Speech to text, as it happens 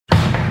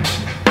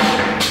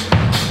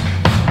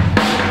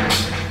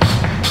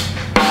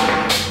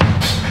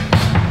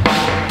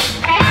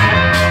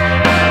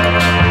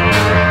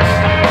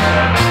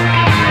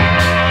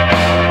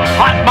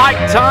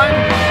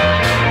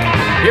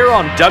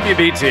on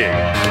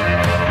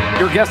WBT.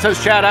 Your guest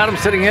host, Chad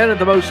Adams, sitting in at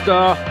the most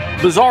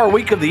bizarre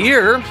week of the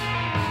year.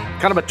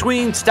 Kind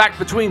of stacked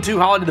between two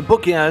holiday, the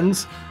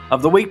bookends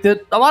of the week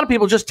that a lot of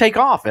people just take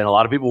off and a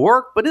lot of people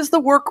work. But is the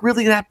work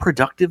really that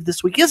productive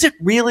this week? Is it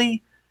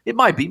really? It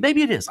might be.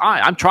 Maybe it is.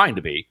 I'm trying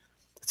to be.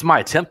 It's my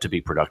attempt to be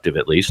productive,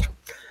 at least.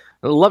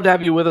 I'd love to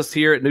have you with us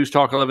here at News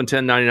Talk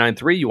 1110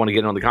 99.3. You want to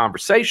get on the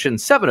conversation,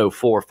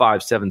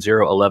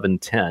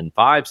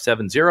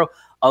 704-570-1110.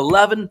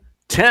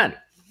 570-1110.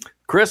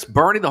 Chris,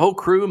 Bernie, the whole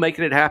crew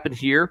making it happen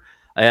here.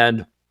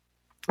 And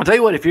I'll tell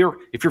you what, if you're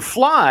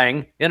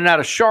flying in and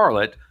out of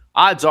Charlotte,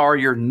 odds are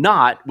you're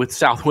not with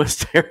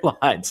Southwest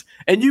Airlines.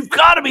 And you've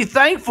got to be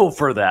thankful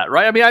for that,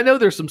 right? I mean, I know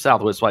there's some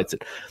Southwest flights,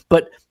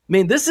 but, I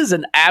mean, this is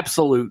an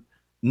absolute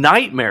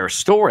nightmare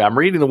story. I'm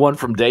reading the one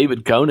from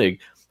David Koenig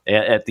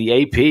at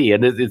the AP,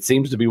 and it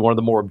seems to be one of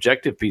the more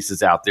objective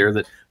pieces out there,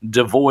 that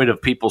devoid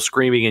of people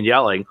screaming and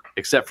yelling,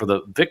 except for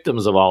the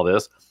victims of all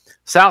this.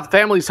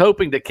 Families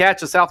hoping to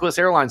catch a Southwest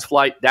Airlines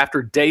flight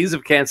after days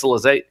of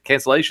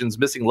cancellations,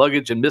 missing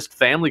luggage, and missed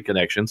family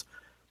connections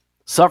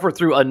suffer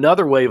through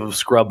another wave of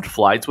scrubbed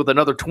flights, with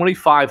another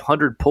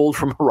 2,500 pulled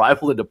from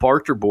arrival and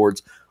departure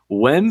boards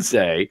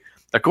Wednesday.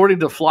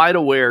 According to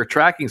FlightAware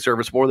tracking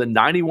service, more than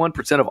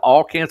 91% of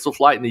all canceled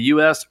flights in the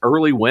U.S.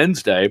 early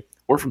Wednesday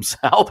were from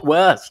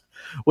Southwest,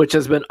 which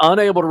has been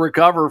unable to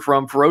recover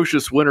from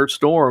ferocious winter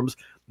storms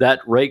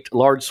that raked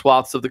large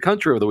swaths of the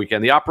country over the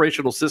weekend. The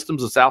operational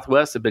systems of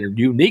Southwest have been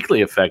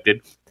uniquely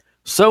affected,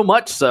 so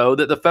much so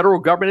that the federal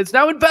government is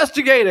now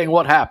investigating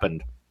what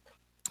happened,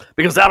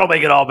 because that'll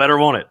make it all better,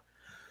 won't it?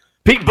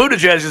 Pete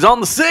Buttigieg is on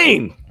the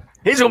scene.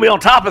 He's going to be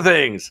on top of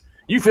things.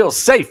 You feel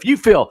safe. You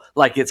feel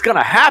like it's going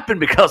to happen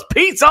because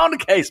Pete's on the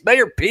case.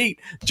 Mayor Pete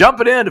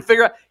jumping in to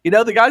figure out,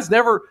 the guy's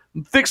never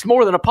fixed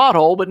more than a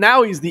pothole, but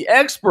now he's the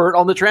expert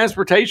on the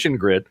transportation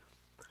grid.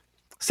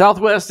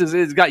 Southwest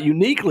has got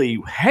uniquely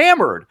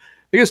hammered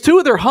because two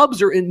of their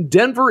hubs are in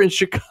Denver and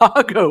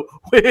Chicago,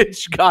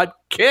 which got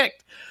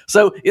kicked.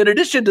 So in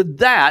addition to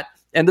that,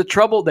 and the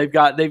trouble they've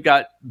got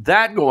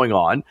that going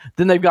on.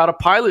 Then they've got a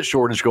pilot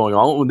shortage going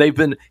on when they've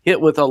been hit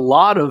with a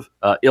lot of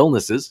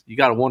illnesses. You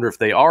got to wonder if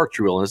they are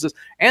true illnesses.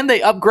 And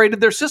they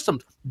upgraded their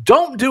systems.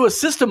 Don't do a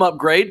system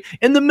upgrade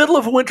in the middle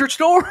of a winter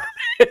storm.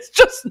 It's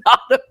just not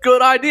a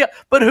good idea.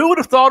 But who would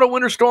have thought a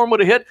winter storm would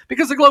have hit?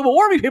 Because the global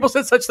warming people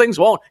said such things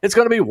won't. It's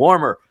going to be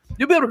warmer.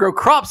 You'll be able to grow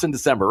crops in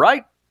December,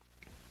 right?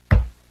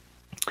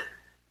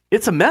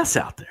 It's a mess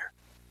out there.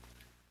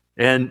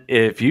 And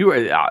if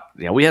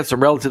we had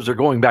some relatives that are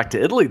going back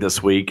to Italy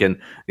this week, and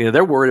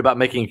they're worried about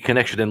making a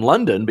connection in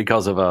London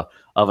because of a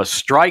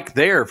strike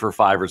there for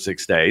 5 or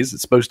 6 days.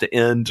 It's supposed to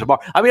end tomorrow.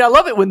 I mean, I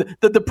love it when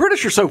the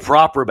British are so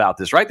proper about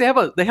this, right? They have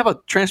a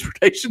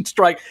transportation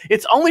strike.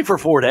 It's only for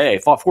 4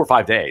 or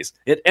 5 days.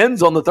 It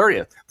ends on the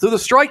 30th. So the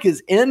strike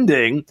is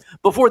ending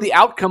before the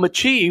outcome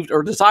achieved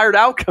or desired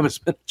outcome has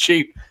been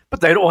achieved. But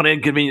they don't want to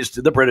inconvenience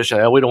the British. We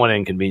don't want to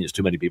inconvenience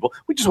too many people.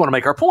 We just want to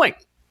make our point.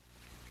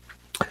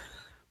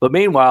 But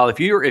meanwhile, if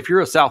you're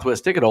a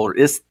Southwest ticket holder,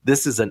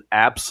 this is an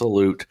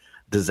absolute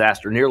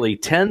disaster. Nearly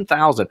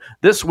 10,000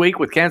 this week,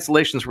 with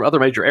cancellations from other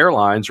major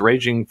airlines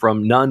ranging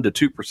from none to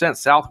 2%.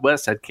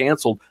 Southwest had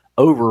canceled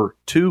over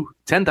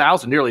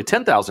nearly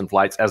 10,000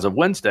 flights as of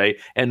Wednesday,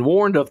 and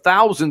warned of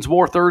thousands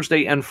more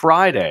Thursday and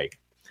Friday.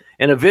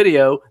 In a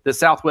video that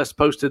Southwest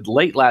posted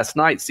late last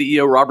night,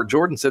 CEO Robert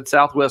Jordan said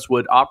Southwest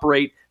would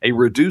operate a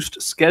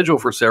reduced schedule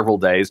for several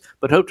days,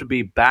 but hope to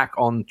be back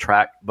on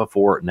track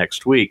before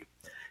next week.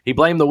 He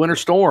blamed the winter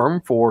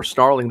storm for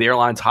snarling the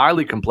airline's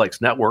highly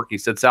complex network. He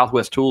said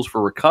Southwest tools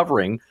for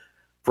recovering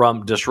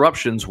from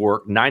disruptions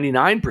work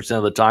 99%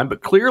 of the time,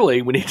 but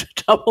clearly we need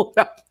to double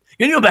that.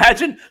 Can you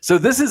imagine? So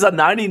this is a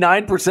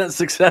 99%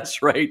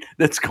 success rate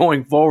that's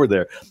going forward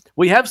there.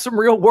 We have some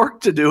real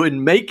work to do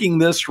in making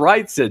this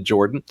right, said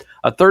Jordan,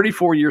 a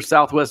 34-year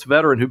Southwest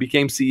veteran who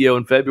became CEO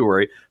in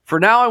February.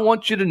 For now, I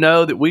want you to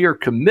know that we are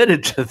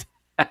committed to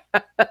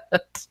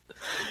that.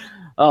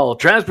 Oh,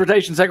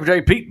 Transportation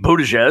Secretary Pete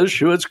Buttigieg,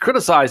 who has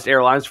criticized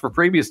airlines for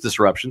previous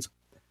disruptions,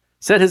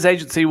 said his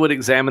agency would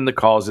examine the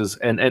causes.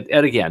 And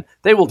again,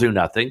 they will do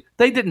nothing.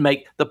 They didn't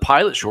make the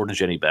pilot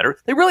shortage any better.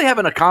 They really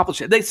haven't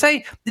accomplished it. They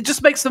say it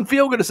just makes them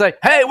feel good to say,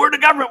 hey, we're the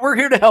government. We're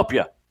here to help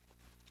you.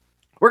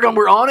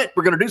 We're on it.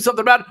 We're going to do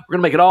something about it. We're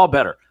going to make it all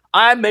better.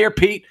 I'm Mayor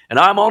Pete, and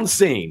I'm on the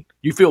scene.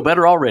 You feel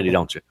better already,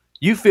 don't you?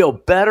 You feel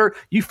better.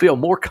 You feel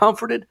more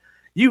comforted.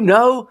 You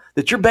know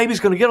that your baby's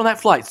going to get on that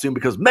flight soon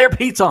because Mayor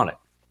Pete's on it.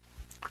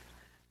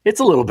 It's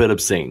a little bit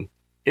obscene.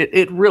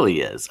 It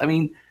really is. I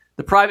mean,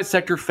 the private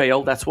sector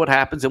failed. That's what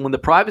happens. And when the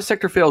private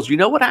sector fails, you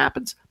know what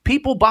happens?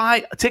 People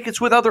buy tickets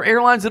with other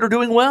airlines that are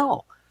doing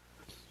well.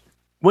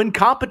 When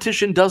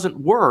competition doesn't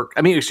work,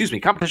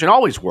 competition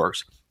always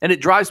works, and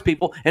it drives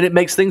people, and it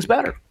makes things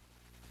better.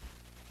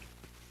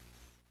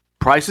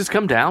 Prices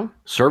come down,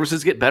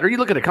 services get better. You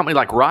look at a company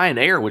like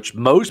Ryanair, which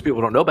most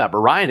people don't know about, but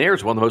Ryanair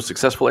is one of the most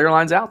successful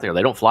airlines out there.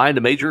 They don't fly into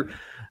major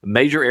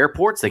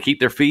airports. They keep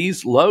their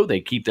fees low.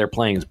 They keep their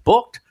planes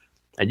booked.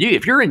 And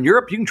if you're in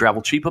Europe, you can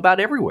travel cheap about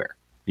everywhere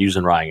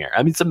using Ryanair.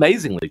 I mean, it's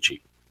amazingly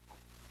cheap.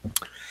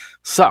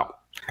 So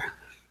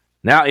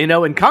now,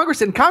 in Congress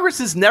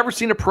has never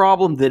seen a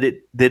problem that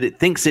it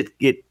thinks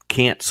it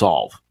can't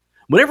solve.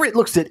 Whenever it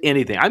looks at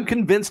anything, I'm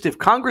convinced if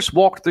Congress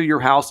walked through your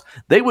house,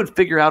 they would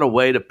figure out a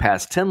way to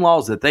pass 10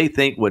 laws that they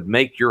think would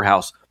make your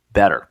house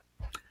better.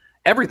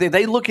 Everything.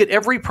 They look at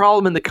every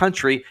problem in the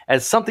country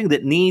as something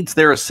that needs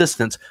their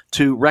assistance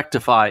to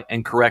rectify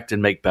and correct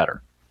and make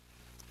better.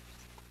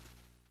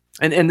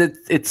 And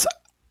it's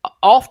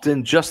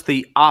often just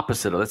the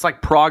opposite of it. It's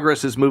like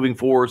progress is moving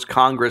forwards,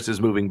 Congress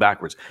is moving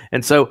backwards.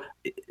 And so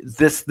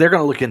they're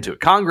going to look into it.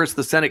 Congress,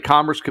 the Senate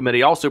Commerce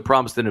Committee also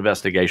promised an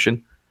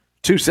investigation.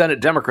 2 Senate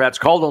Democrats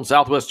called on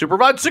Southwest to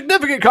provide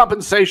significant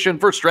compensation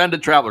for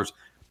stranded travelers.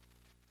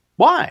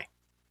 Why?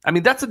 I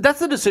mean, that's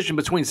a decision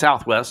between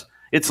Southwest,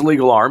 its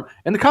legal arm,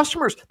 and the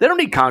customers. They don't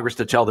need Congress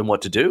to tell them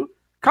what to do.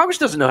 Congress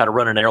doesn't know how to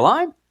run an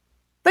airline.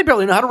 They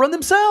barely know how to run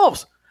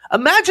themselves.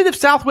 Imagine if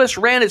Southwest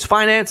ran its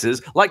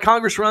finances like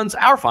Congress runs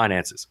our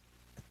finances.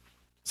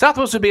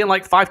 Southwest would be in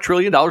like $5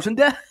 trillion in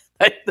debt.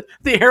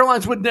 The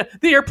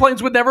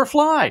airplanes would never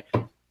fly.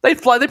 They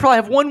probably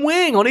have one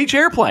wing on each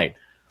airplane.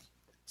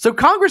 So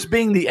Congress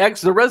being the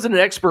resident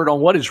expert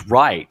on what is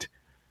right,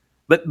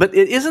 but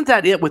isn't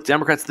that it with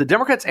Democrats? The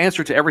Democrats'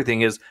 answer to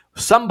everything is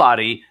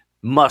somebody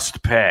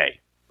must pay.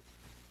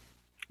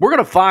 We're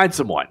going to find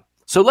someone.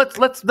 So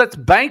let's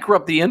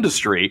bankrupt the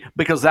industry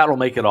because that'll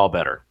make it all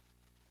better.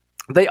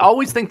 They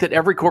always think that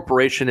every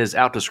corporation is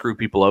out to screw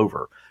people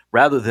over,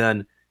 rather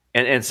than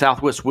and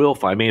Southwest will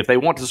find. I mean, if they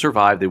want to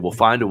survive, they will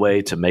find a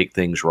way to make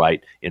things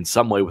right in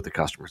some way with the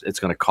customers. It's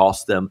going to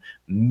cost them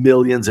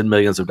millions and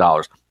millions of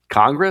dollars.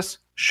 Congress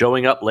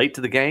showing up late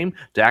to the game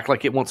to act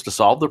like it wants to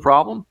solve the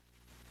problem.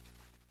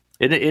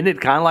 Isn't it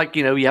kind of like,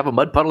 you have a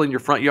mud puddle in your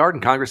front yard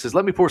and Congress says,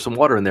 let me pour some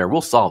water in there.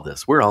 We'll solve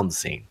this. We're on the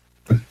scene.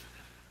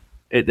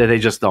 They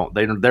just don't.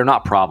 They're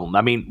not problem.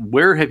 I mean,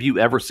 where have you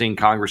ever seen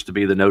Congress to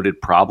be the noted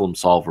problem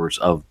solvers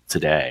of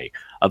today,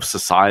 of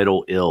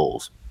societal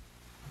ills?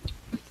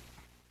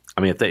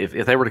 I mean,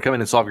 if they were to come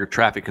in and solve your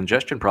traffic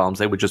congestion problems,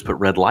 they would just put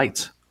red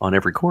lights on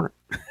every corner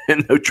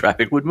and no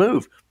traffic would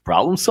move.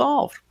 Problem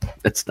solved.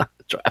 It's not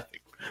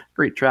traffic.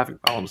 Great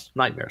traffic problems,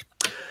 nightmares.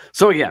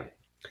 So again,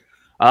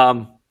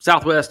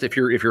 Southwest, if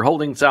you're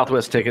holding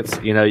Southwest tickets,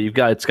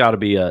 it's got to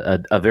be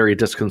a very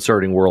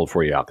disconcerting world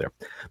for you out there.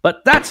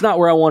 But that's not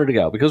where I wanted to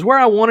go, because where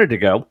I wanted to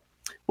go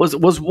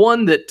was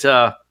one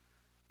that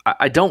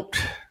I don't.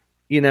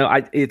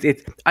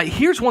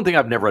 Here's one thing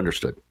I've never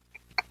understood.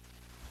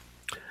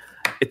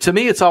 To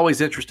me, it's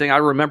always interesting. I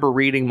remember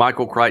reading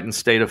Michael Crichton's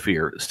State of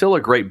Fear. Still a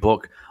great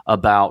book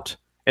about.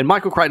 And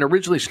Michael Crichton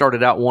originally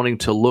started out wanting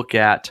to look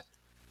at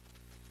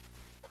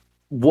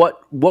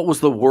what was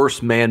the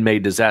worst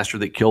man-made disaster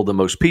that killed the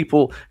most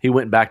people. He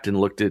went back and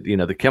looked at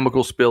the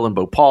chemical spill in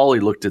Bhopal.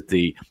 He looked at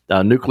the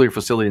nuclear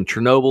facility in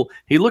Chernobyl.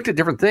 He looked at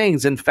different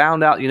things and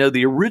found out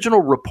the original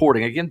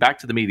reporting, again back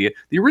to the media,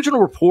 the original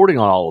reporting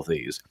on all of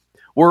these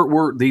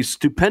were these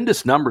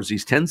stupendous numbers,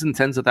 these tens and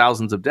tens of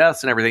thousands of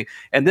deaths and everything.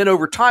 And then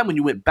over time, when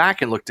you went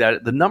back and looked at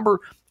it, the number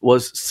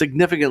was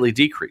significantly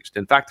decreased.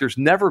 In fact, there's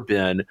never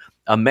been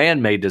a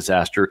man-made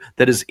disaster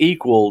that has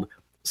equaled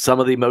some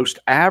of the most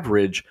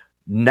average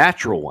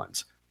natural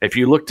ones. If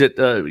you looked at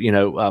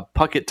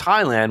Phuket,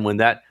 Thailand, when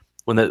the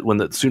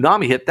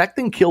tsunami hit, that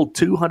thing killed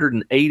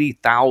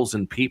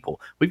 280,000 people.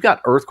 We've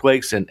got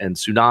earthquakes and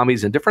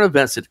tsunamis and different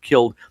events that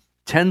killed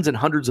tens and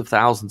hundreds of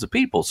thousands of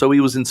people. So he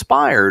was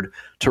inspired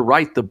to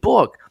write the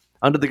book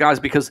under the guise,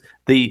 because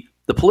the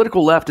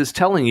political left is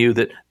telling you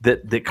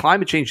that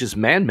climate change is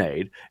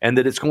man-made and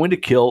that it's going to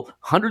kill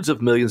hundreds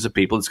of millions of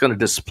people. It's going to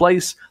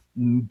displace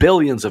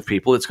billions of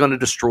people. It's going to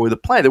destroy the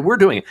planet. And we're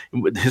doing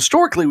it.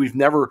 Historically, we've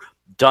never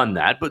done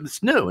that, but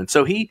it's new. And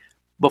so he,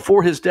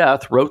 before his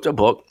death, wrote a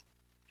book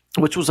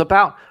which was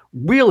about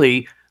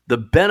really the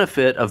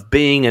benefit of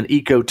being an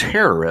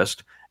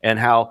eco-terrorist and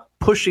how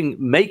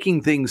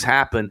making things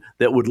happen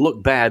that would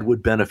look bad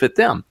would benefit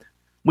them.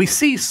 We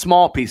see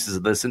small pieces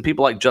of this, and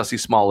people like Jussie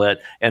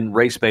Smollett and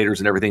race baiters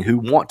and everything who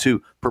want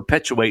to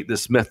perpetuate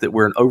this myth that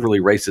we're an overly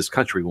racist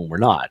country when we're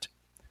not.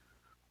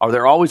 Are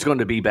there always going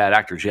to be bad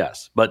actors?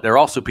 Yes. But there are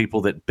also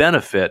people that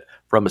benefit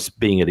from us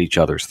being at each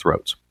other's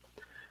throats.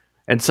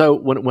 And so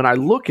when I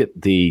look at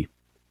the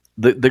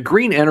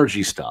green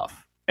energy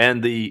stuff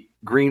and the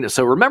green,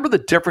 so remember the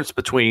difference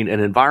between an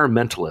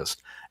environmentalist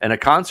and a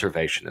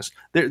conservationist.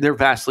 They're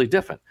vastly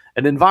different.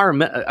 A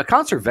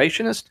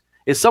conservationist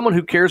is someone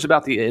who cares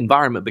about the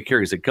environment but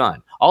carries a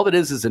gun. All that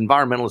is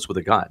environmentalists with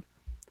a gun.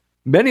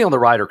 Many on the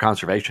right are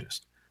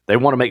conservationists. They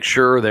want to make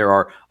sure there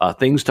are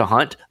things to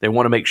hunt. They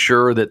want to make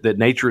sure that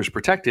nature is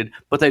protected,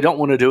 but they don't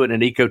want to do it in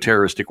an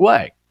eco-terroristic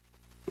way.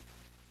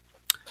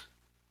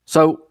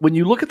 So when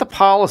you look at the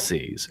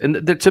policies,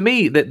 and to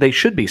me, that they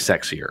should be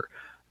sexier,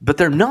 but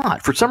they're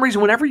not. For some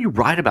reason, whenever you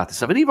write about this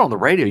stuff, and even on the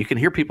radio, you can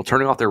hear people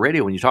turning off their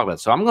radio when you talk about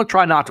it. So I'm going to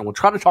try not to. We'll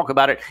try to talk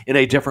about it in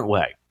a different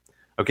way,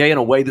 okay, in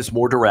a way that's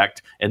more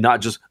direct and not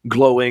just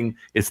glowing,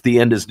 it's the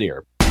end is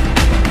near.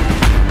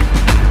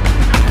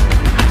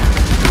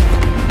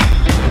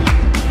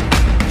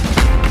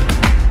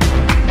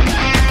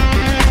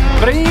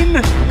 Green,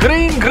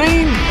 green,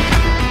 green.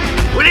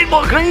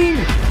 more green.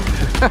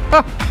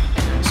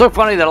 So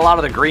funny that a lot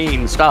of the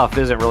green stuff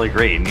isn't really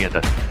green. You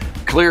have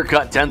to clear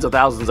cut tens of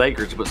thousands of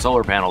acres to put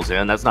solar panels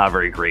in. That's not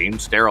very green.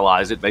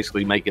 Sterilize it,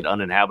 basically make it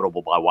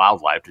uninhabitable by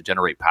wildlife to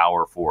generate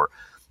power for,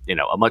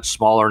 a much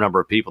smaller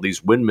number of people.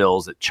 These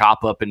windmills that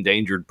chop up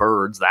endangered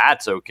birds,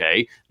 that's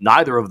okay.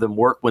 Neither of them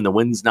work when the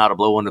wind's not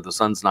a-blowing or the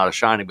sun's not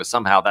a-shining, but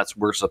somehow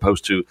we're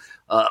supposed to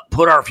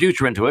put our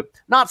future into it.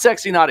 Not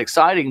sexy, not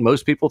exciting.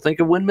 Most people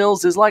think of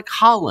windmills as like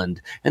Holland,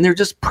 and they're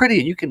just pretty,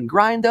 and you can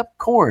grind up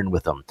corn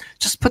with them.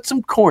 Just put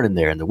some corn in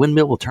there, and the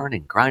windmill will turn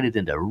and grind it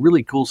into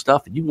really cool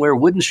stuff, and you can wear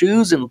wooden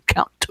shoes and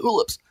count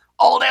tulips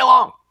all day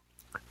long.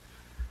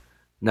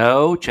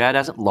 No, Chad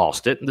hasn't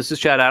lost it. This is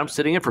Chad Adams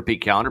sitting in for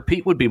Pete Callender.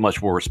 Pete would be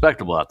much more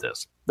respectable about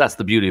this. That's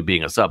the beauty of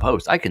being a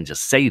sub-host. I can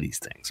just say these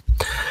things.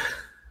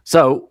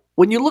 So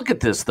when you look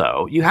at this,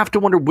 though, you have to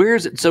wonder,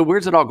 where's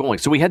it all going?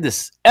 So we had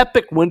this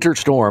epic winter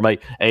storm,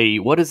 a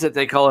what is it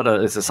they call it?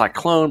 It's a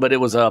cyclone, but it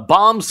was a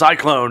bomb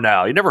cyclone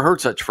now. You never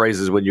heard such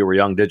phrases when you were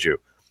young, did you?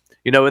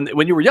 And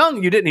when you were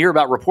young, you didn't hear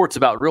about reports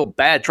about real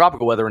bad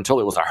tropical weather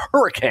until it was a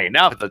hurricane.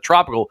 Now it's a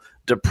tropical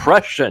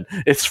depression.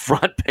 It's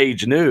front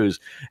page news.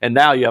 And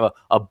now you have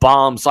a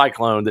bomb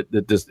cyclone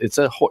it's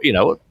a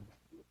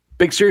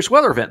big serious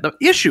weather event. The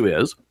issue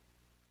is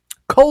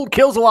cold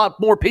kills a lot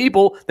more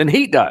people than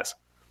heat does.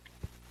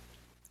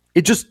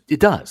 It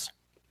does.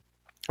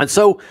 And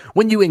so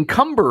when you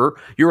encumber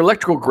your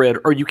electrical grid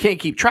or you can't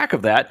keep track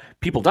of that,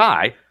 people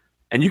die.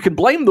 And you can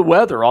blame the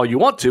weather all you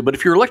want to, but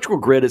if your electrical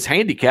grid is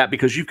handicapped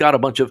because you've got a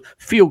bunch of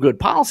feel-good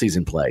policies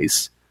in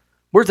place,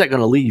 where's that going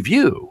to leave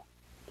you?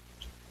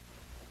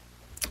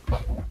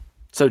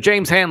 So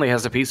James Hanley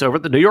has a piece over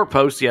at the New York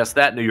Post. Yes,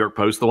 that New York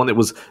Post, the one that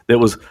was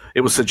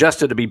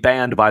suggested to be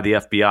banned by the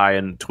FBI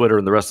and Twitter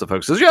and the rest of the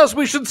folks, says, yes,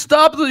 we should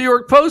stop the New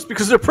York Post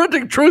because they're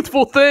printing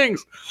truthful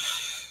things.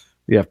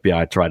 The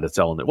FBI tried to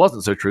tell them it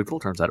wasn't so truthful.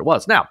 Turns out it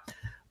was. Now,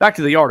 back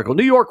to the article.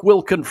 New York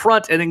will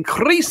confront an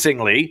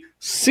increasingly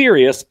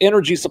serious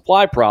energy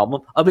supply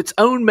problem of its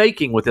own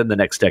making within the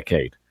next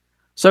decade.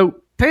 So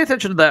pay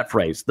attention to that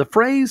phrase. The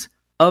phrase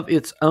of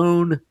its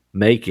own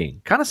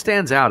making kind of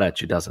stands out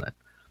at you, doesn't it?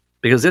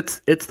 Because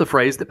it's the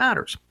phrase that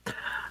matters.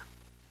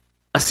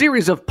 A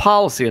series of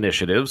policy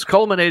initiatives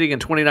culminating in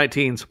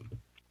 2019's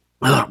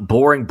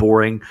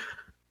boring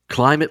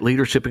Climate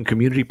Leadership and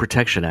Community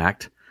Protection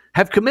Act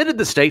have committed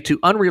the state to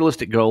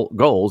unrealistic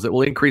goals that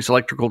will increase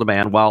electrical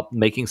demand while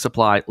making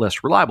supply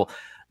less reliable.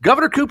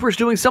 Governor Cooper is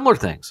doing similar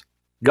things.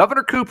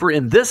 Governor Cooper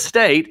in this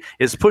state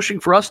is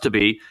pushing for us to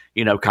be,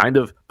 kind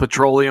of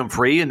petroleum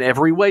free in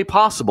every way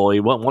possible.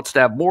 He wants to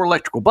have more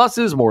electrical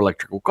buses, more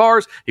electrical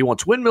cars. He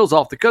wants windmills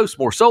off the coast,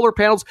 more solar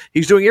panels.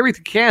 He's doing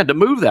everything he can to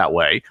move that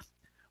way.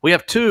 We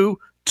have two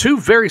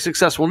very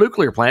successful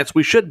nuclear plants.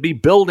 We should be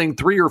building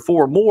 3 or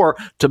 4 more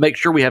to make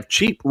sure we have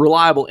cheap,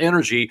 reliable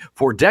energy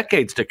for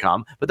decades to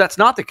come. But that's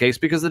not the case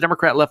because the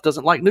Democrat left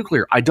doesn't like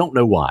nuclear. I don't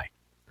know why.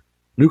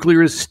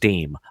 Nuclear is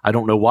steam. I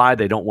don't know why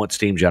they don't want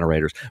steam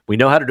generators. We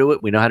know how to do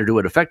it. We know how to do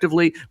it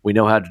effectively. We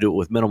know how to do it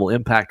with minimal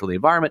impact on the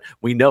environment.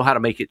 We know how to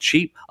make it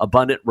cheap,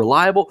 abundant,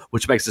 reliable,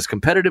 which makes us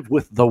competitive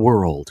with the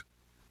world.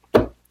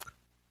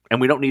 And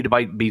we don't need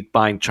to be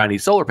buying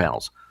Chinese solar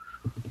panels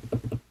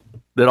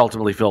that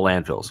ultimately fill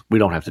landfills. We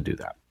don't have to do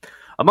that.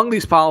 Among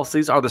these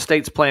policies are the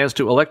state's plans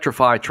to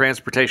electrify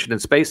transportation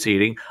and space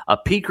heating, a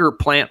peaker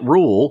plant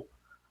rule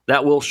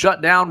that will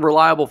shut down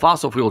reliable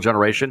fossil fuel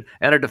generation,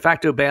 and a de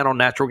facto ban on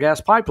natural gas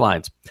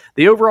pipelines.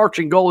 The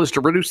overarching goal is to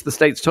reduce the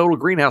state's total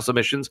greenhouse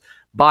emissions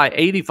by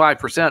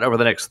 85% over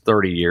the next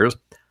 30 years.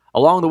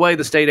 Along the way,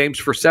 the state aims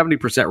for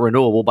 70%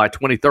 renewable by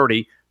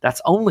 2030.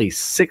 That's only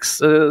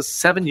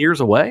 7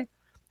 years away,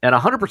 and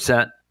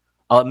 100%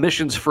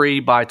 emissions-free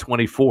by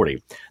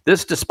 2040.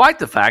 This despite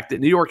the fact that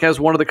New York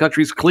has one of the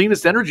country's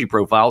cleanest energy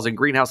profiles, and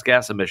greenhouse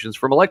gas emissions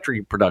from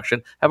electric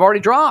production have already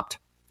dropped.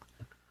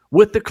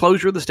 With the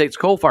closure of the state's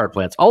coal-fired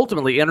plants,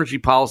 ultimately energy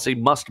policy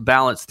must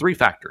balance 3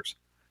 factors.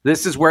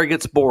 This is where it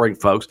gets boring,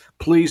 folks.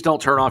 Please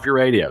don't turn off your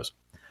radios.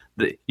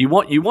 You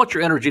want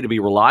your energy to be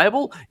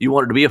reliable, you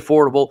want it to be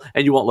affordable,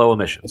 and you want low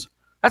emissions.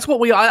 That's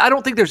what I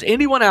don't think there's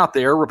anyone out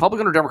there,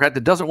 Republican or Democrat,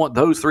 that doesn't want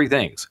those 3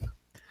 things.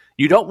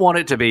 You don't want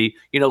it to be,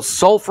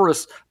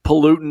 sulfurous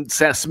pollutant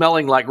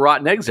smelling like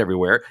rotten eggs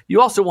everywhere. You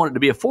also want it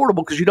to be affordable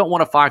because you don't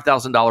want a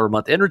 $5,000 a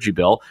month energy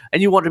bill,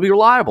 and you want it to be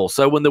reliable.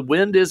 So when the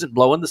wind isn't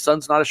blowing, the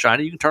sun's not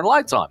shining, you can turn the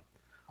lights on.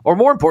 Or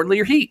more importantly,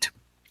 your heat.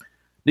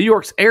 New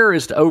York's error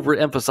is to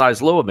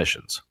overemphasize low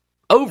emissions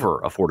over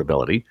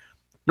affordability.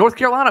 North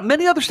Carolina,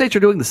 many other states are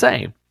doing the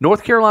same.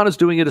 North Carolina is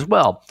doing it as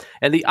well.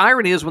 And the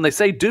irony is when they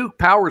say Duke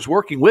Power is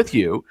working with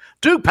you,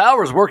 Duke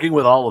Power is working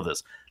with all of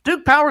this.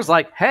 Duke Power's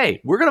like,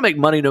 hey, we're going to make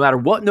money no matter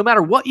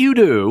what you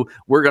do,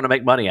 we're going to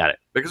make money at it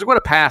because we're going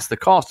to pass the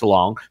cost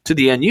along to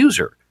the end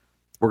user.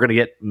 We're going to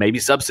get maybe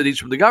subsidies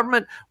from the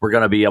government. We're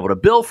going to be able to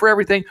bill for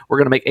everything. We're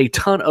going to make a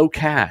ton of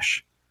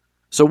cash.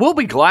 So we'll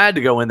be glad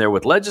to go in there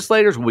with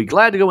legislators. We'll be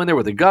glad to go in there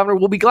with the governor.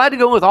 We'll be glad to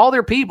go with all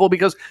their people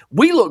because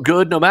we look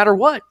good no matter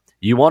what.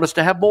 You want us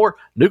to have more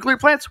nuclear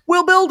plants?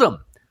 We'll build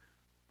them.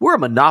 We're a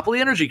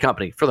monopoly energy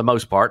company for the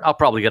most part. I'll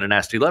probably get a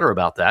nasty letter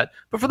about that,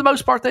 but for the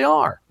most part, they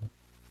are.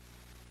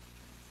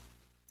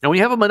 And when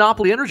you have a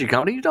monopoly energy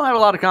company, you don't have a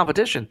lot of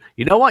competition.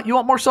 You know what? You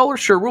want more solar?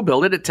 Sure, we'll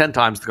build it at 10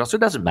 times the cost. It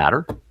doesn't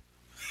matter.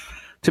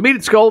 To meet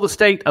its goal, the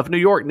state of New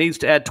York needs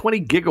to add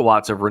 20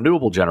 gigawatts of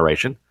renewable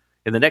generation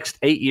in the next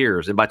 8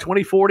 years. And by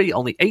 2040,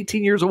 only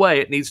 18 years away,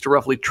 it needs to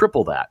roughly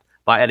triple that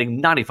by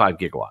adding 95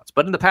 gigawatts.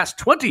 But in the past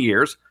 20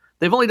 years,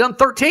 they've only done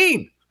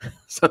 13.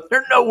 So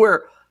they're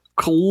nowhere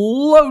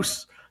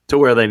close to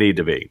where they need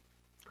to be.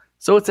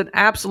 So it's an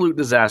absolute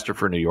disaster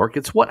for New York.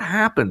 It's what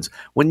happens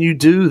when you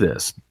do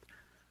this.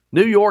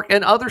 New York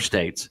and other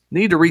states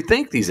need to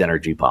rethink these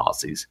energy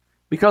policies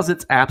because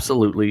it's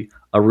absolutely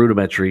a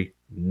rudimentary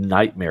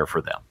nightmare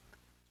for them.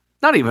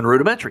 Not even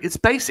rudimentary. It's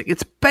basic.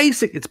 It's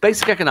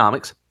basic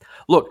economics.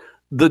 Look,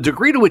 the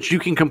degree to which you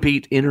can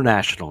compete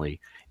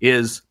internationally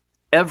is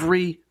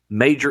every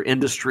major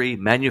industry,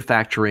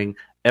 manufacturing,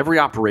 every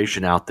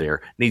operation out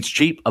there needs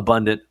cheap,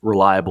 abundant,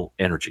 reliable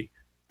energy.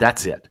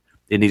 That's it.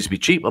 It needs to be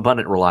cheap,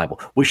 abundant, reliable.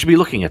 We should be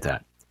looking at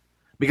that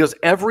because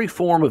every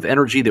form of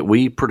energy that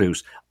we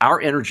produce,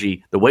 our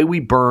energy, the way we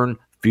burn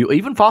fuel,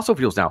 even fossil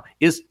fuels now,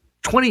 is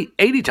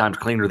 80 times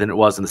cleaner than it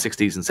was in the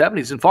 60s and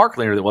 70s and far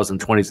cleaner than it was in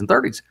the 20s and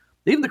 30s.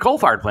 Even the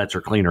coal-fired plants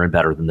are cleaner and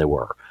better than they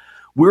were.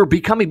 We're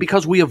becoming,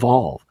 because we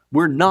evolve.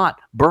 We're not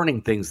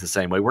burning things the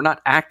same way. We're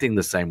not acting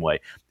the same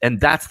way.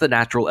 And that's the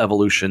natural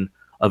evolution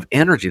of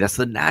energy. That's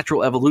the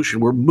natural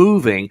evolution. We're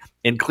moving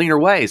in cleaner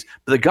ways.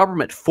 But the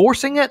government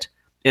forcing it,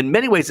 in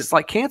many ways, it's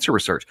like cancer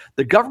research.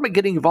 The government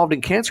getting involved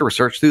in cancer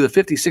research through the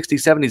 50s, 60s,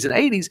 70s, and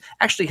 80s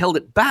actually held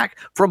it back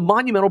from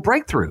monumental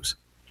breakthroughs.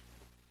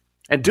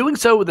 And doing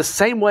so the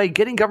same way,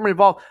 getting government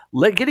involved,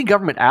 getting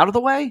government out of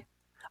the way.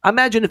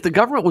 Imagine if the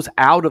government was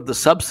out of the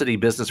subsidy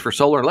business for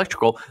solar and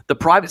electrical, the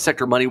private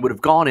sector money would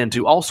have gone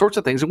into all sorts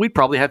of things, and we'd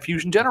probably have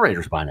fusion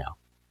generators by now.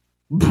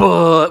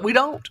 But we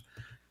don't.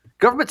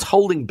 Government's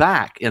holding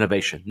back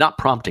innovation, not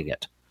prompting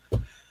it.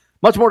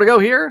 Much more to go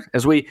here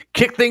as we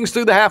kick things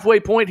through the halfway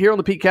point here on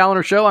the Pete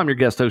Calendar Show. I'm your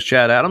guest host,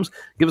 Chad Adams.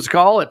 Give us a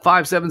call at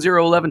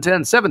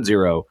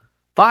 570-1110,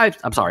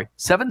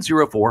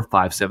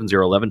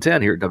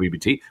 704-570-1110 here at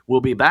WBT.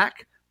 We'll be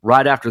back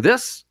right after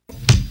this.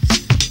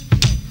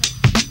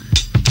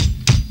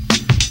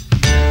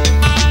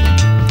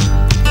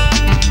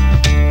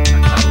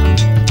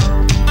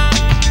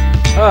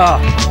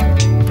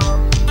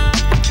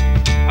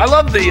 I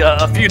love the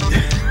a few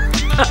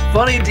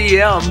funny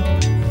DM.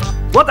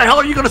 What the hell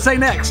are you going to say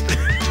next?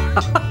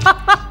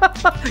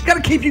 Got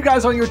to keep you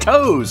guys on your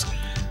toes.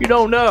 You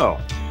don't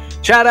know.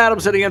 Chad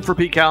Adams sitting in for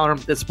Pete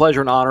Calendar. It's a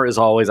pleasure and honor as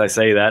always. I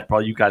say that.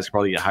 Probably you guys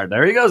probably get hired.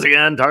 There he goes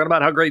again, talking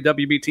about how great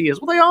WBT is.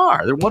 Well, they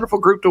are. They're a wonderful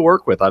group to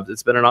work with.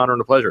 It's been an honor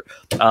and a pleasure.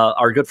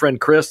 Our good friend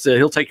Chris,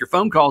 he'll take your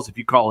phone calls if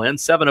you call in.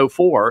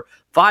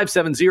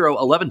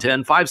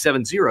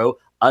 704-570-1110,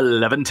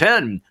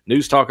 570-1110.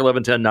 News Talk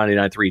 1110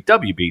 99.3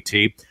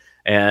 WBT.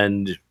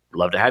 And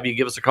love to have you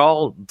give us a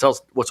call. Tell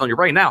us what's on your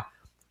brain. Now,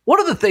 one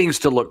of the things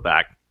to look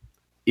back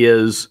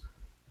is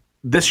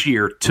this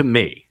year to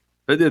me.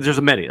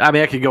 There's many. I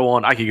mean, I could go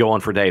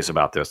on for days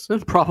about this.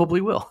 And probably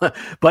will.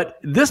 But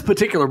this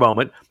particular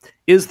moment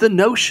is the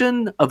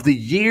notion of the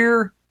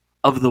year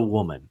of the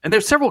woman. And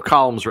there's several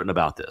columns written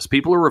about this.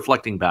 People are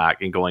reflecting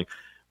back and going,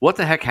 what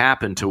the heck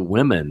happened to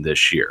women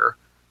this year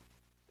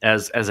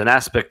as an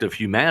aspect of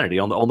humanity?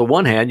 On the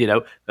one hand,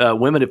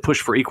 women have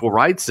pushed for equal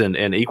rights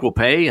and equal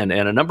pay and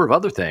a number of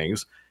other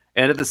things.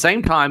 And at the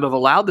same time have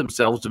allowed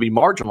themselves to be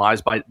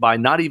marginalized by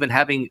not even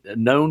having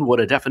known what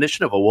a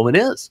definition of a woman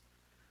is.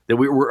 That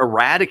we were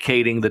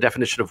eradicating the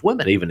definition of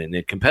women, even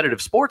in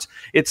competitive sports.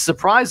 It's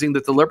surprising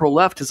that the liberal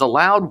left has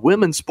allowed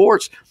women's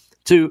sports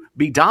to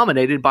be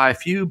dominated by a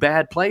few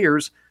bad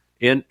players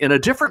in a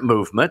different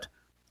movement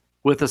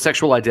with the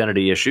sexual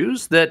identity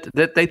issues that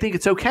they think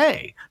it's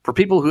okay for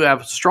people who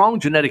have strong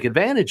genetic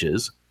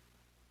advantages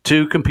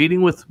to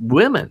competing with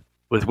women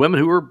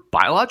who are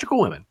biological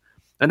women.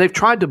 And they've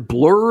tried to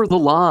blur the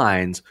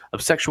lines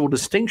of sexual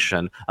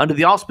distinction under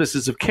the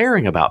auspices of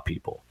caring about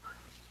people.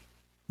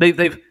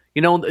 They've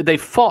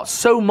fought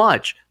so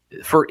much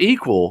for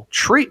equal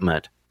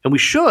treatment, and we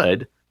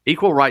should,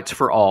 equal rights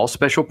for all,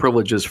 special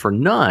privileges for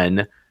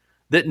none,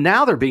 that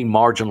now they're being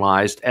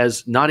marginalized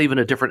as not even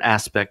a different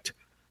aspect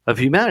of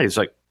humanity. It's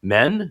like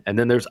men, and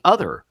then there's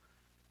other.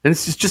 And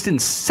it's just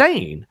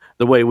insane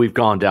the way we've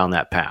gone down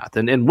that path.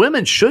 And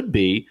women should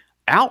be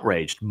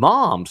outraged.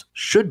 Moms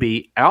should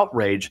be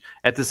outraged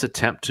at this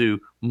attempt to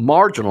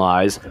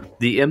marginalize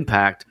the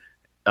impact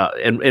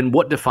and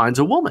what defines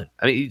a woman.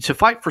 I mean, to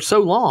fight for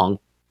so long.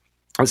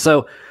 And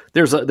so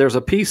there's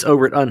a piece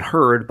over at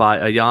Unheard by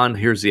Ayan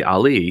Hirsi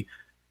Ali,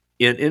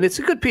 and it's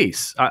a good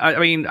piece. I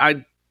mean,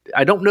 I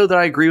don't know that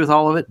I agree with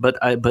all of it, but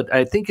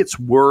I think it's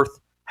worth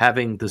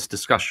having this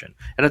discussion.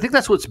 And I think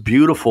that's what's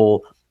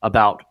beautiful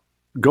about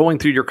going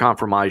through your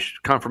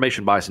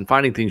confirmation bias and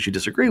finding things you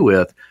disagree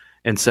with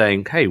and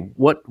saying, hey,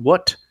 what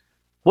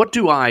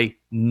do I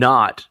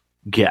not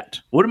get?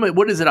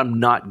 What is it I'm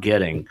not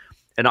getting?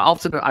 And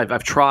often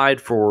I've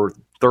tried for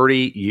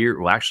 30 years,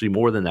 well, actually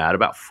more than that,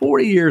 about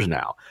 40 years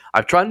now.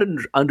 I've tried to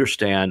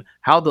understand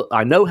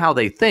I know how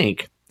they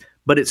think,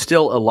 but it's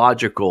still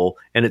illogical,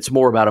 and it's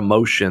more about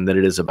emotion than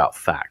it is about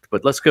fact.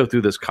 But let's go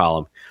through this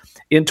column.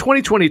 In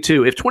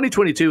 2022, if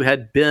 2022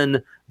 had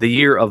been the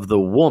year of the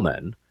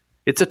woman,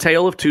 it's a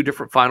tale of two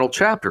different final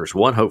chapters,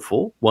 one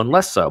hopeful, one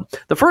less so.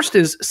 The first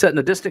is set in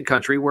a distant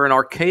country where an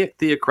archaic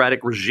theocratic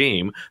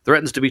regime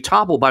threatens to be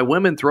toppled by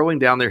women throwing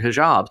down their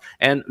hijabs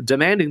and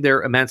demanding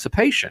their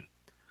emancipation.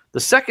 The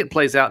second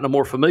plays out in a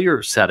more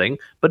familiar setting,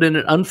 but in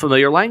an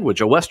unfamiliar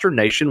language, a Western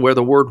nation where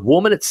the word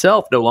woman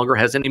itself no longer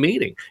has any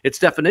meaning. Its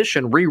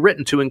definition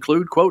rewritten to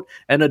include, quote,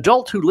 an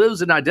adult who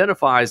lives and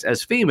identifies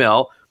as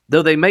female,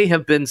 though they may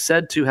have been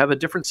said to have a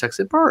different sex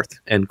at birth,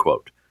 end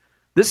quote.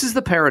 This is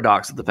the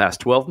paradox of the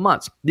past 12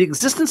 months. The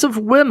existence of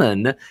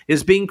women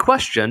is being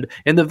questioned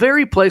in the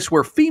very place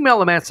where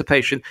female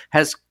emancipation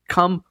has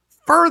come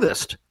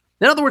furthest.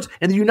 In other words,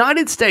 in the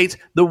United States,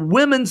 the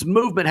women's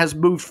movement has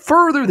moved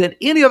further than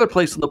any other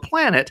place on the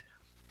planet,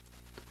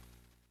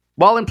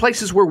 while in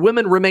places where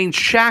women remain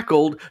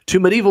shackled to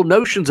medieval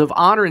notions of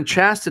honor and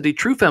chastity,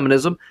 true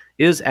feminism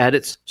is at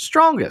its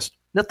strongest.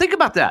 Now think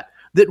about that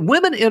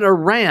women in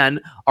Iran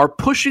are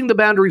pushing the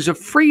boundaries of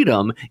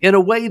freedom in a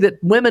way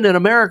that women in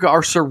America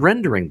are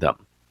surrendering them.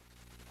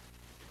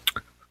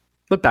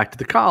 But back to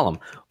the column.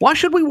 Why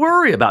should we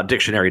worry about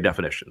dictionary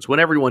definitions when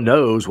everyone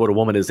knows what a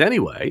woman is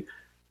anyway?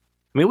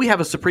 I mean, we have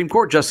a Supreme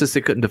Court justice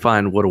that couldn't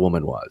define what a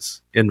woman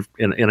was in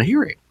a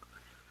hearing.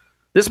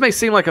 This may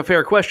seem like a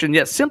fair question,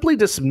 yet simply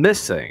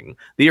dismissing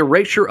the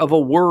erasure of a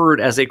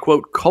word as a,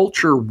 quote,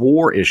 culture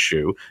war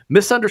issue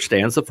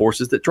misunderstands the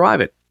forces that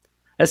drive it.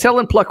 As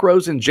Helen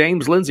Pluckrose and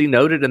James Lindsay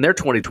noted in their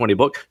 2020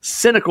 book,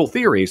 Cynical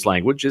Theories,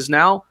 language is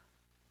now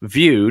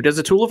viewed as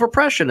a tool of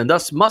oppression and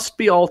thus must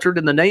be altered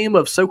in the name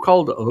of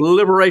so-called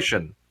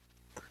liberation.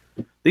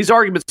 These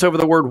arguments over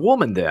the word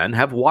woman, then,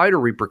 have wider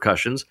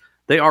repercussions.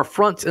 They are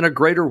fronts in a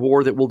greater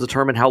war that will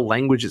determine how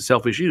language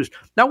itself is used.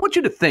 Now, I want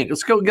you to think.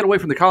 Let's go get away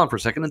from the column for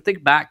a second and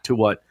think back to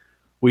what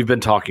we've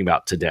been talking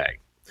about today.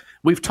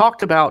 We've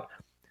talked about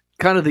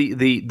kind of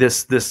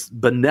this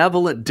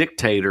benevolent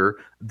dictator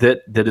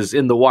that is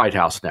in the White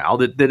House now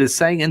that is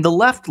saying, and the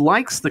left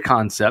likes the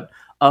concept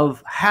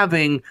of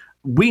having,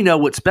 we know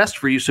what's best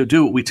for you, so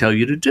do what we tell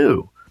you to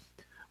do.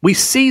 We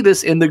see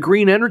this in the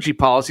green energy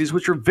policies,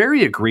 which are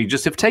very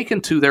egregious. If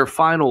taken to their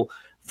final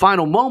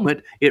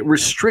moment, it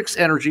restricts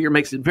energy or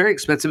makes it very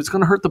expensive. It's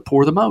going to hurt the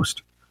poor the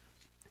most.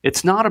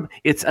 It's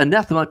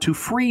anathema to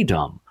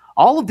freedom.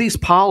 All of these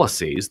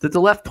policies that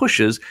the left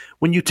pushes,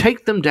 when you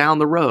take them down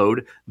the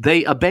road,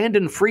 they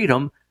abandon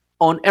freedom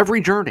on every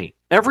journey.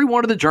 Every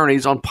one of the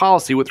journeys on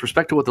policy with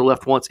respect to what the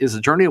left wants is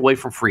a journey away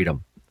from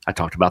freedom. I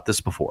talked about this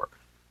before,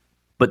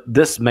 but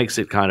this makes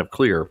it kind of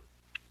clear.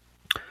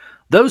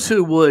 Those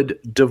who would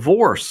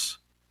divorce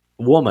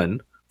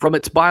woman from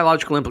its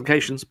biological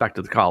implications, back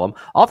to the column,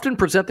 often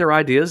present their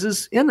ideas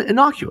as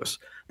innocuous.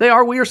 We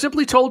are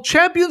simply told,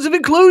 champions of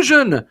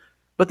inclusion.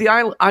 But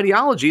the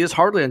ideology is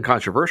hardly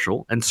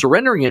uncontroversial, and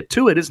surrendering it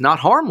to it is not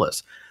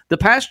harmless. The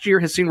past year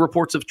has seen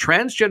reports of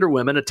transgender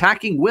women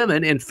attacking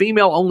women in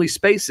female-only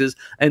spaces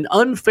and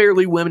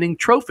unfairly winning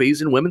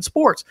trophies in women's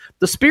sports.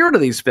 The spirit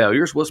of these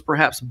failures was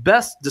perhaps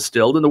best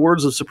distilled in the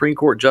words of Supreme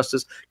Court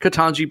Justice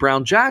Ketanji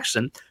Brown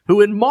Jackson,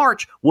 who in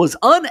March was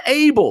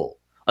unable,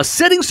 a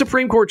sitting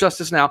Supreme Court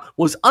justice now,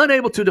 was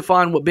unable to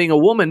define what being a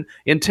woman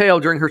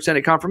entailed during her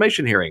Senate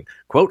confirmation hearing.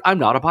 Quote, I'm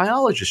not a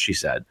biologist, she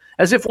said,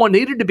 as if one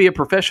needed to be a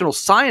professional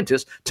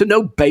scientist to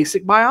know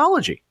basic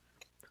biology.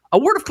 A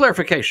word of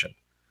clarification.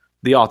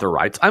 The author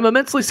writes, I'm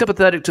immensely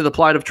sympathetic to the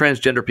plight of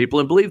transgender people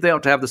and believe they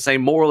ought to have the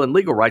same moral and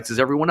legal rights as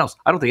everyone else.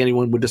 I don't think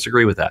anyone would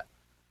disagree with that.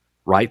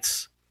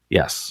 Rights?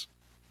 Yes.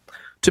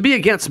 To be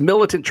against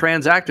militant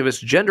trans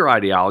activists' gender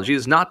ideology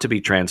is not to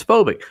be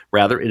transphobic.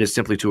 Rather, it is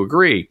simply to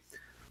agree.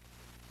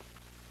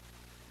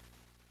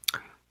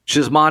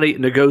 Chismati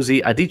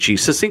Ngozi Adichie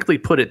succinctly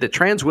put it that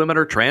trans women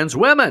are trans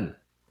women.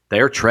 They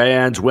are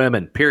trans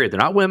women, period. They're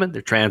not women,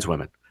 they're trans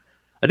women.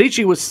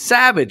 Adichie was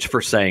savage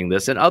for saying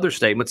this in other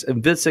statements,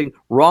 evincing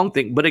wrong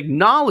thing, but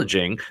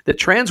acknowledging that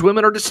trans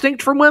women are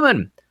distinct from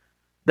women,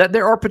 that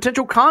there are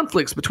potential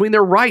conflicts between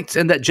their rights,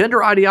 and that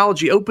gender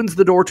ideology opens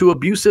the door to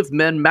abusive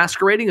men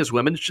masquerading as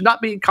women should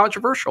not be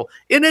controversial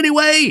in any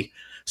way.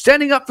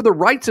 Standing up for the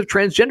rights of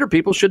transgender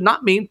people should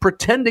not mean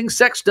pretending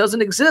sex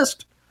doesn't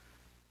exist.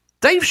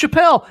 Dave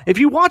Chappelle, if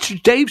you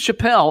watch Dave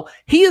Chappelle,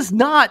 he is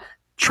not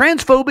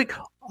transphobic,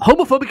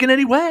 homophobic in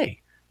any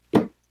way.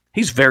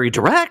 He's very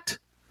direct,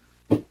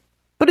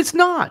 but it's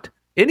not.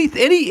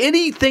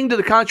 Anything to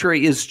the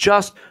contrary is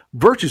just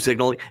virtue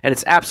signaling, and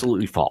it's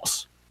absolutely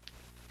false.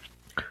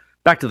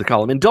 Back to the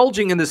column.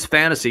 Indulging in this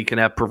fantasy can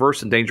have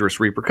perverse and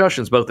dangerous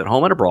repercussions both at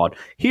home and abroad.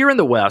 Here in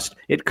the West,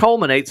 it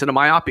culminates in a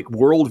myopic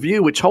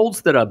worldview which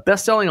holds that a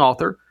best-selling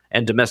author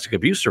and domestic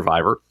abuse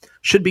survivor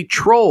should be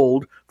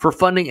trolled for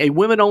funding a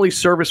women-only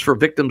service for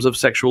victims of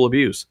sexual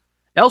abuse.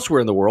 Elsewhere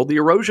in the world, the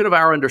erosion of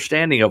our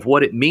understanding of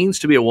what it means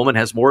to be a woman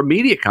has more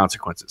immediate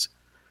consequences.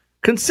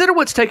 Consider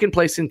what's taken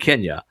place in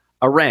Kenya,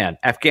 Iran,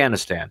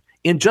 Afghanistan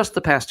in just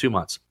the past 2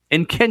 months.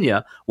 In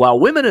Kenya, while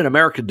women in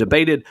America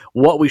debated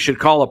what we should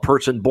call a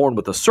person born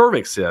with a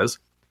cervix is,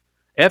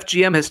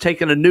 FGM has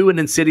taken a new and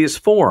insidious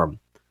form.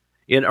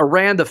 In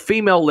Iran, the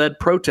female-led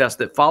protest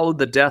that followed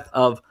the death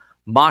of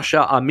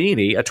Masha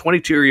Amini, a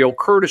 22-year-old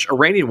Kurdish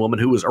Iranian woman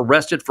who was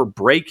arrested for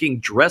breaking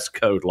dress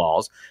code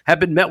laws, have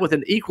been met with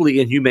an equally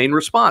inhumane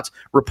response.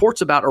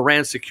 Reports about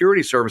Iran's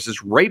security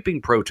services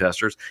raping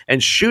protesters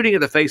and shooting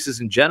at the faces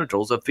and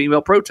genitals of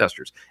female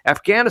protesters.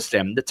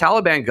 Afghanistan, the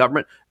Taliban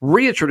government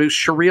reintroduced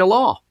Sharia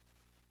law,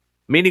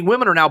 meaning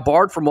women are now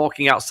barred from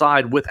walking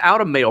outside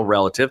without a male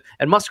relative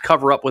and must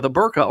cover up with a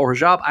burqa or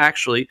hijab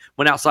actually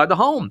when outside the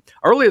home.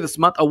 Earlier this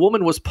month, a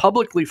woman was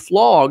publicly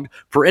flogged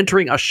for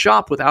entering a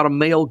shop without a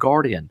male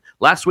guardian.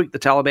 Last week, the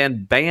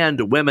Taliban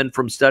banned women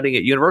from studying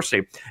at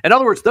university. In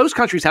other words, those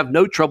countries have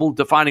no trouble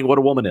defining what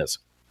a woman is.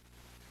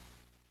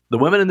 The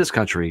women in this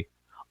country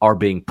are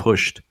being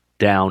pushed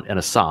down and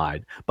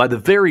aside by the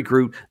very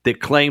group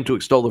that claim to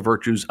extol the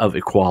virtues of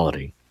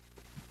equality.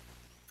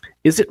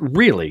 Is it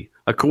really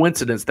a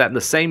coincidence that in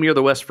the same year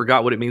the West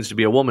forgot what it means to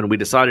be a woman, we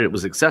decided it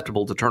was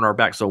acceptable to turn our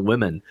backs on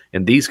women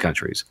in these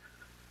countries?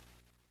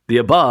 The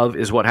above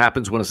is what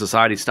happens when a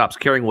society stops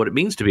caring what it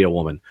means to be a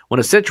woman, when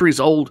a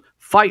centuries-old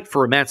fight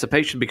for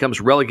emancipation becomes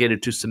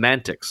relegated to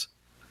semantics.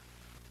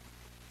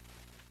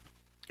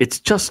 It's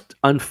just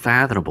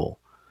unfathomable.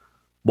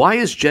 Why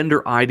is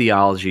gender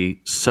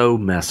ideology so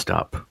messed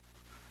up?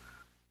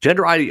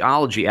 Gender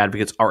ideology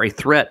advocates are a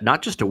threat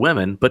not just to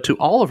women, but to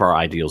all of our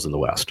ideals in the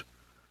West.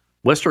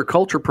 Western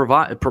culture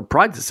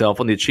prides itself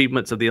on the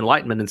achievements of the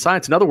Enlightenment in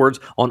science. In other words,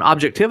 on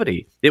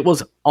objectivity. It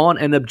was on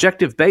an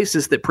objective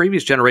basis that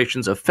previous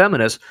generations of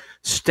feminists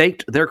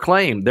staked their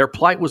claim. Their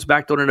plight was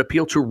backed on an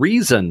appeal to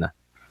reason.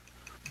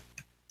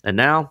 And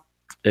now,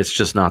 it's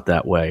just not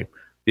that way.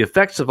 The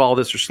effects of all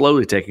this are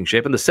slowly taking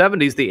shape. In the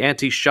 70s, the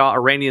anti-Shah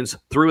Iranians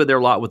threw in their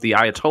lot with the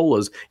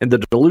Ayatollahs in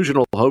the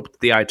delusional hope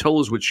that the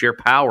Ayatollahs would share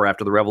power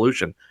after the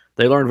revolution.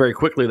 They learned very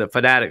quickly that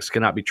fanatics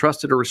cannot be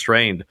trusted or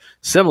restrained.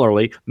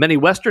 Similarly, many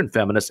Western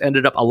feminists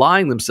ended up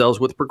aligning themselves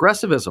with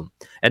progressivism.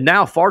 And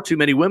now far too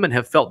many women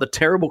have felt the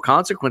terrible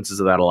consequences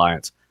of that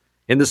alliance.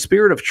 In the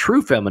spirit of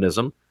true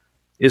feminism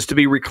is to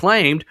be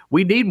reclaimed,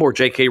 we need more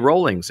J.K.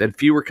 Rowlings and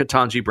fewer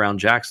Ketanji Brown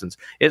Jacksons.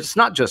 It's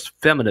not just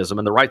feminism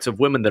and the rights of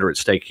women that are at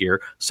stake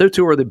here. So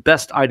too are the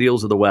best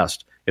ideals of the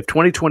West. If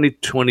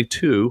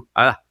 2022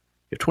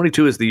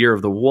 is the year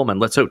of the woman,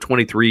 let's hope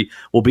 23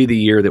 will be the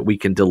year that we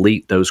can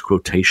delete those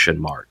quotation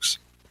marks.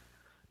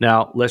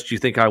 Now, lest you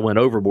think I went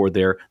overboard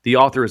there, the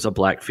author is a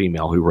black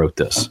female who wrote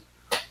this.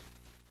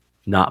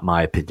 Not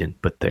my opinion,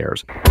 but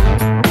theirs.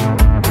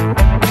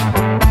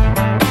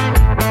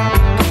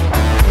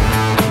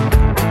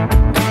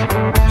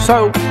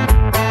 So,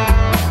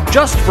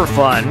 just for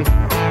fun,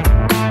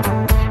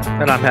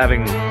 and I'm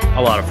having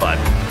a lot of fun,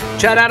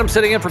 Chad Adams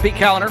sitting in for Pete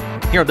Callender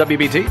here on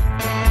WBT.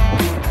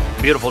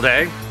 Beautiful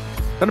day.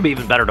 Going to be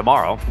even better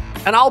tomorrow,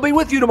 and I'll be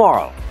with you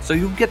tomorrow, so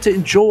you get to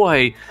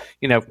enjoy,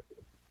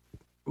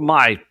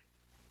 my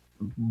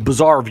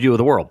bizarre view of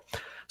the world.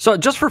 So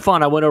just for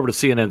fun, I went over to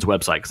CNN's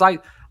website because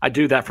I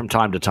do that from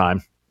time to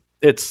time.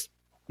 It's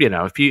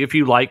if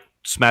you like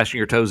smashing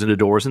your toes into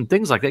doors and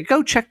things like that,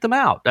 go check them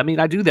out. I mean,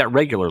 I do that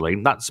regularly,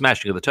 not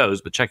smashing of the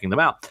toes, but checking them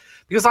out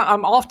because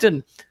I'm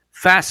often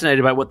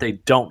fascinated by what they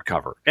don't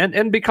cover,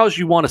 and because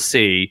you want to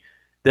see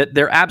that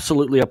they're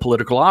absolutely a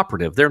political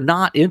operative. They're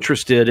not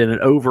interested in an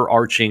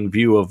overarching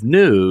view of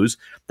news.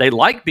 They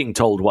like being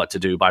told what to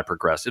do by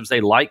progressives.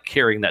 They like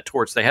carrying that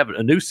torch. They have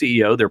a new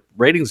CEO. Their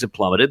ratings have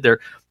plummeted. Their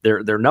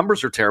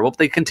numbers are terrible, but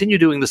they continue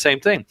doing the same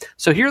thing.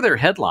 So here are their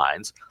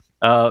headlines.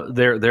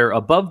 They're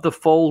above the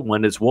fold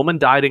when his woman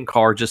died in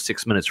car just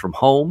 6 minutes from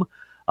home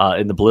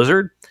in the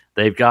blizzard.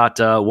 They've got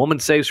woman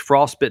saves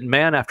frostbitten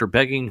man after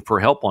begging for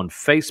help on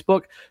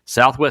Facebook.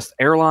 Southwest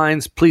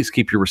Airlines, please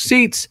keep your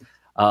receipts.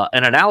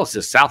 An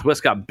analysis,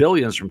 Southwest got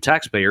billions from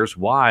taxpayers.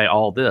 Why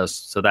all this?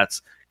 So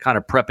that's kind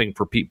of prepping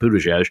for Pete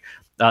Buttigieg.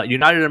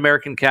 United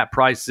American cap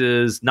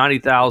prices,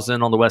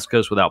 $90,000 on the West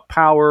Coast without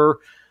power.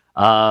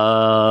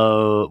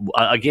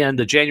 Again,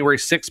 the January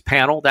 6th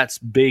panel, that's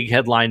big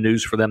headline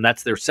news for them.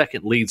 That's their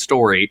second lead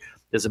story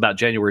is about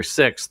January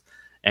 6th.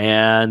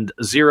 And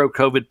zero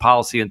COVID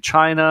policy in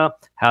China.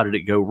 How did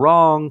it go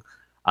wrong?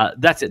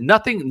 That's it.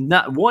 Not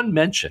one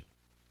mention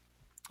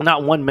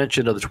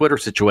of the Twitter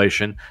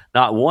situation,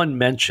 not one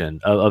mention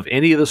of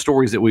any of the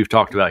stories that we've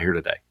talked about here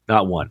today.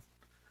 Not one.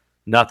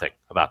 Nothing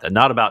about that.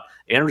 Not about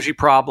energy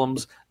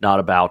problems, not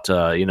about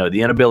the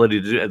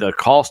inability to do the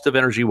cost of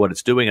energy, what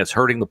it's doing, it's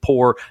hurting the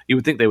poor. You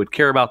would think they would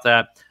care about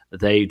that.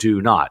 They do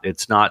not.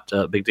 It's not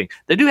a big thing.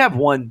 They do have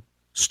one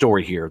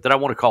story here that I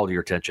want to call to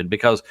your attention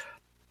because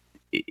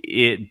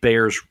it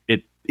bears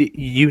it.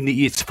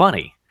 It's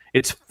funny.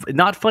 It's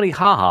not funny,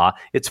 haha.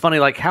 It's funny,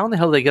 like, how in the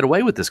hell do they get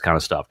away with this kind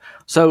of stuff?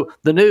 So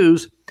the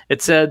news,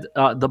 it said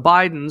the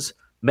Bidens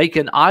make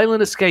an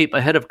island escape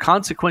ahead of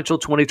consequential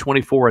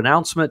 2024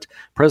 announcement.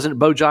 President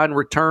Biden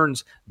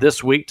returns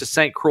this week to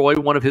St. Croix,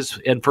 one of his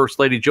and First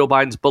Lady Joe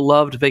Biden's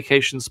beloved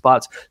vacation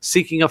spots,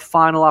 seeking a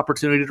final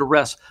opportunity to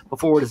rest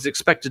before it is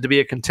expected to be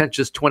a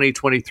contentious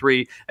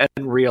 2023 and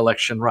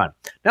re-election run.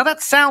 Now,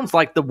 that sounds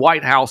like the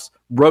White House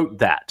wrote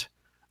that,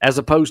 as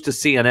opposed to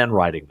CNN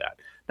writing that.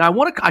 Now,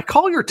 I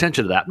call your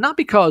attention to that, not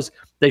because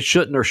they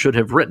shouldn't or should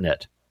have written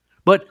it,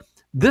 but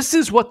this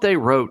is what they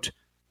wrote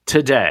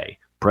today.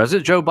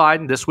 President Joe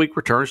Biden this week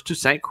returns to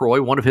St.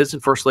 Croix, one of his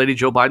and First Lady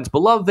Joe Biden's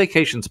beloved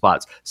vacation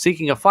spots,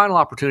 seeking a final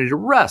opportunity to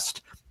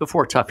rest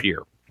before a tough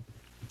year.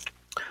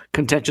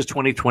 Contentious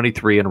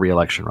 2023 and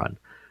re-election run.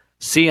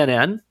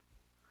 CNN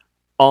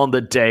on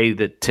the day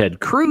that Ted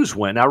Cruz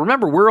went. Now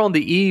remember, we're on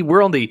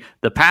the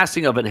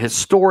passing of an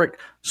historic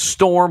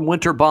storm,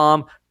 winter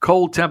bomb,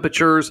 cold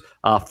temperatures,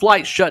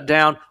 flights shut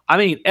down. I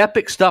mean,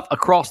 epic stuff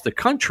across the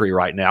country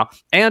right now,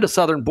 and a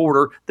southern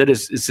border that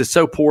is just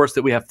so porous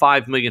that we have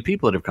 5 million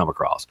people that have come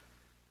across.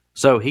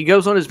 So he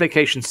goes on his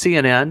vacation.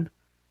 CNN,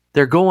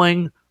 they're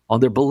going on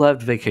their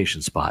beloved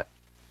vacation spot.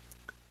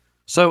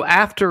 So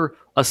after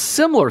a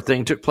similar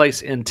thing took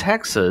place in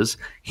Texas,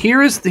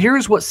 here is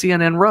what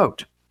CNN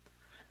wrote.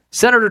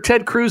 Senator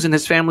Ted Cruz and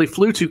his family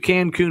flew to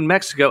Cancun,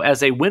 Mexico,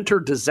 as a winter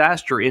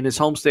disaster in his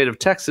home state of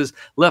Texas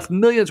left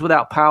millions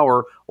without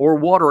power or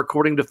water,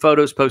 according to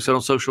photos posted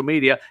on social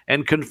media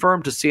and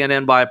confirmed to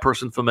CNN by a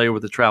person familiar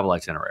with the travel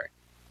itinerary.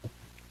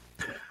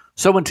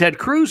 So when Ted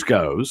Cruz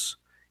goes,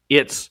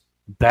 it's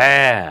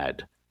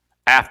bad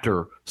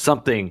after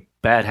something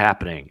bad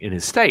happening in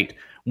his state.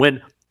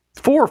 When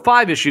 4 or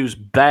 5 issues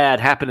bad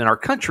happen in our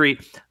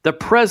country, the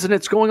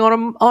president's going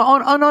on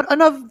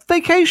a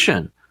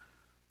vacation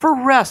for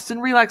rest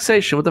and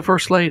relaxation with the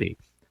First Lady.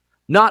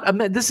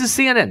 This is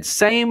CNN,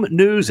 same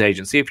news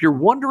agency. If you're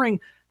wondering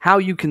how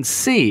you can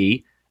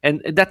see, and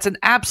that's an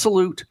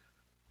absolute,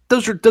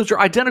 those are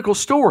identical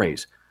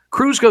stories.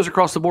 Cruz goes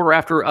across the border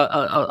after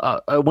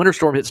a winter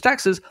storm hits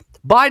Texas.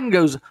 Biden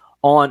goes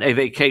on a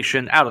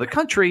vacation out of the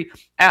country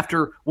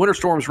after winter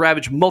storms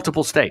ravage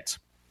multiple states,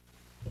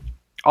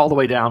 all the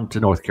way down to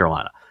North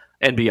Carolina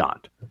and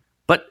beyond.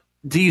 But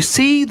do you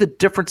see the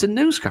difference in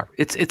news coverage?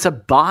 It's a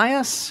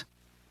bias.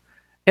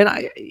 And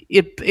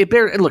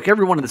look,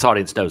 everyone in this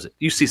audience knows it.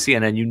 You see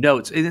CNN, you know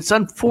it's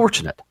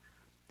unfortunate.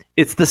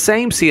 It's the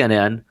same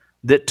CNN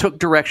that took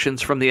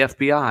directions from the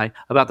FBI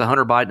about the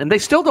Hunter Biden, and they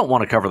still don't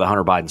want to cover the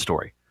Hunter Biden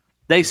story.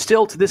 They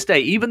still, to this day,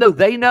 even though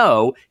they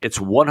know it's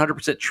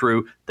 100%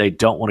 true, they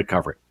don't want to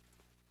cover it.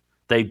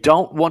 They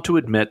don't want to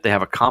admit they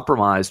have a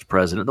compromised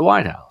president in the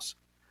White House.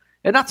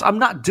 And I'm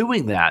not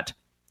doing that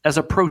as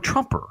a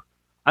pro-Trumper.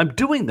 I'm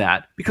doing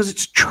that because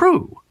it's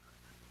true.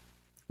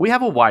 We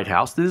have a White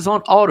House that is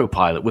on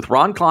autopilot with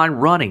Ron Klein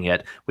running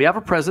it. We have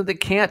a president that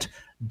can't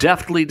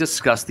deftly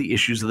discuss the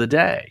issues of the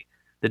day,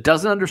 that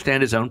doesn't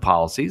understand his own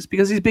policies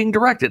because he's being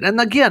directed. And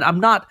again,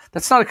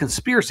 that's not a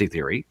conspiracy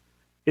theory.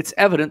 It's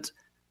evident.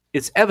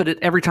 It's evident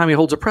every time he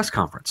holds a press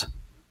conference.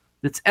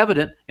 It's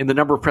evident in the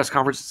number of press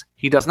conferences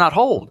he does not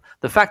hold.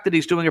 The fact that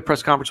he's doing a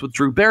press conference with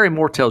Drew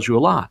Barrymore tells you a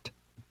lot.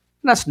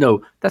 And that's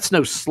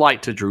no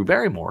slight to Drew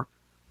Barrymore.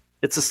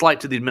 It's a slight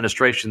to the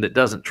administration that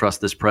doesn't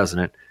trust this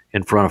president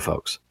in front of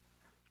folks,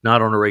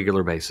 not on a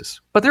regular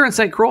basis. But they're in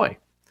St. Croix,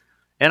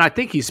 and I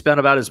think he spent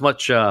about as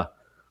much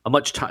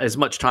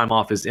time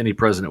off as any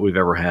president we've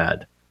ever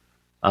had.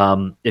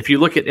 If you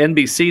look at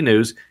NBC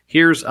News,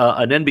 here's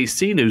an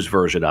NBC News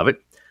version of it.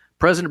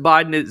 President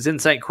Biden is in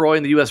St. Croix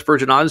in the U.S.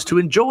 Virgin Islands to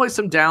enjoy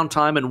some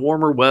downtime and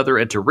warmer weather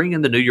and to ring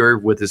in the new year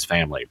with his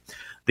family.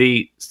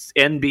 The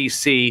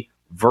NBC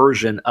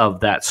version of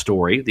that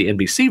story, the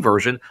NBC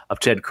version of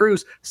Ted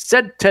Cruz,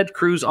 said Ted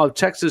Cruz of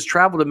Texas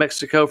traveled to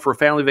Mexico for a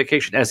family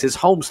vacation as his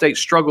home state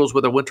struggles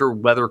with a winter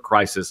weather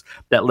crisis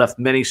that left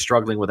many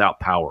struggling without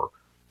power.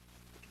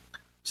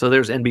 So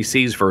there's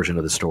NBC's version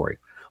of the story.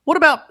 What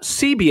about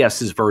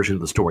CBS's version of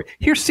the story?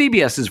 Here's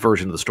CBS's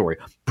version of the story.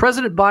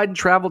 President Biden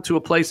traveled to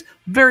a place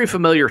very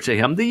familiar to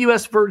him, the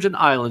U.S. Virgin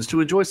Islands, to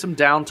enjoy some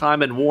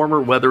downtime and warmer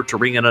weather to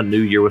ring in a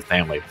new year with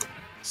family.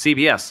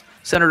 CBS,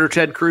 Senator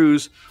Ted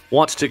Cruz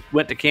went to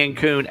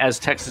Cancun as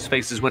Texas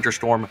faces winter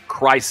storm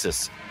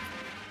crisis.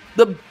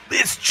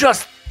 It's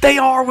just, they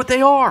are what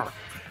they are.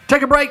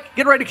 Take a break.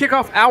 Get ready to kick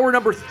off hour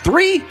number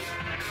 3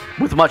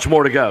 with much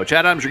more to go.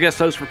 Chad Adams, your guest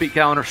host for Pete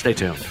Callender. Stay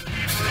tuned.